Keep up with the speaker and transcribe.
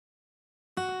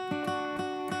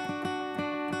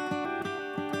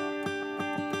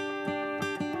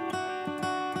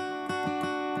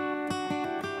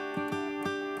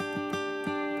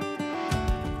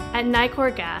At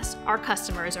Nicor Gas, our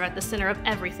customers are at the center of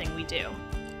everything we do.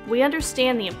 We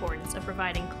understand the importance of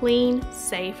providing clean,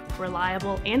 safe,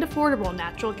 reliable, and affordable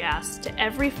natural gas to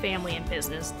every family and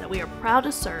business that we are proud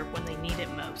to serve when they need it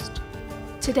most.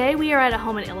 Today we are at a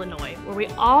home in Illinois where we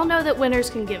all know that winters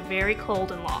can get very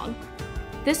cold and long.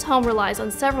 This home relies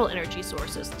on several energy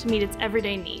sources to meet its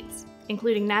everyday needs,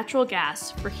 including natural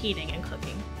gas for heating and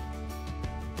cooking.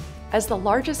 As the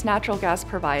largest natural gas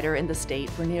provider in the state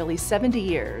for nearly 70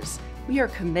 years, we are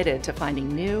committed to finding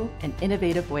new and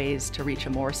innovative ways to reach a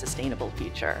more sustainable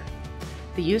future.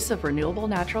 The use of renewable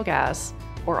natural gas,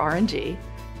 or RNG,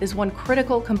 is one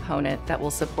critical component that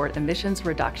will support emissions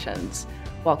reductions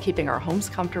while keeping our homes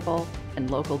comfortable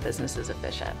and local businesses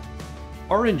efficient.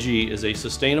 RNG is a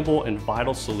sustainable and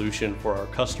vital solution for our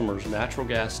customers' natural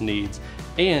gas needs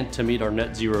and to meet our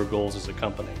net zero goals as a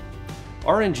company.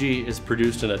 RNG is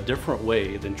produced in a different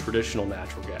way than traditional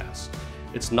natural gas.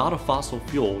 It's not a fossil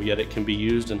fuel, yet it can be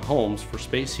used in homes for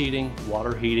space heating,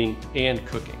 water heating, and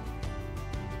cooking.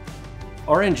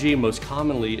 RNG most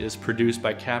commonly is produced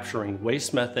by capturing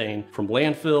waste methane from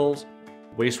landfills,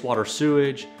 wastewater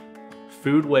sewage,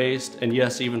 food waste, and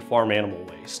yes, even farm animal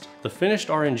waste. The finished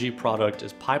RNG product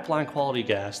is pipeline quality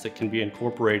gas that can be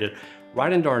incorporated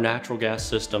right into our natural gas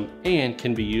system and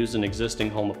can be used in existing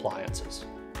home appliances.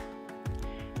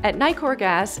 At Nicor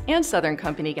Gas and Southern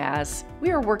Company Gas,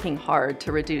 we are working hard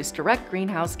to reduce direct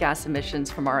greenhouse gas emissions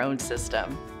from our own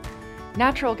system.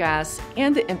 Natural gas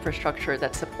and the infrastructure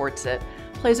that supports it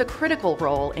plays a critical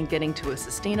role in getting to a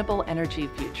sustainable energy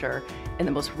future in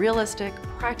the most realistic,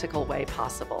 practical way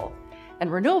possible.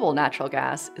 And renewable natural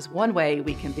gas is one way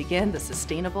we can begin the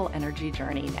sustainable energy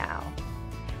journey now.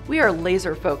 We are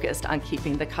laser focused on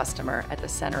keeping the customer at the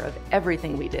center of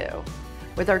everything we do.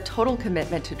 With our total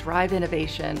commitment to drive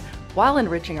innovation while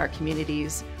enriching our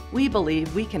communities, we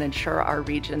believe we can ensure our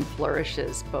region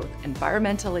flourishes both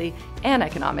environmentally and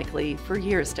economically for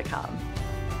years to come.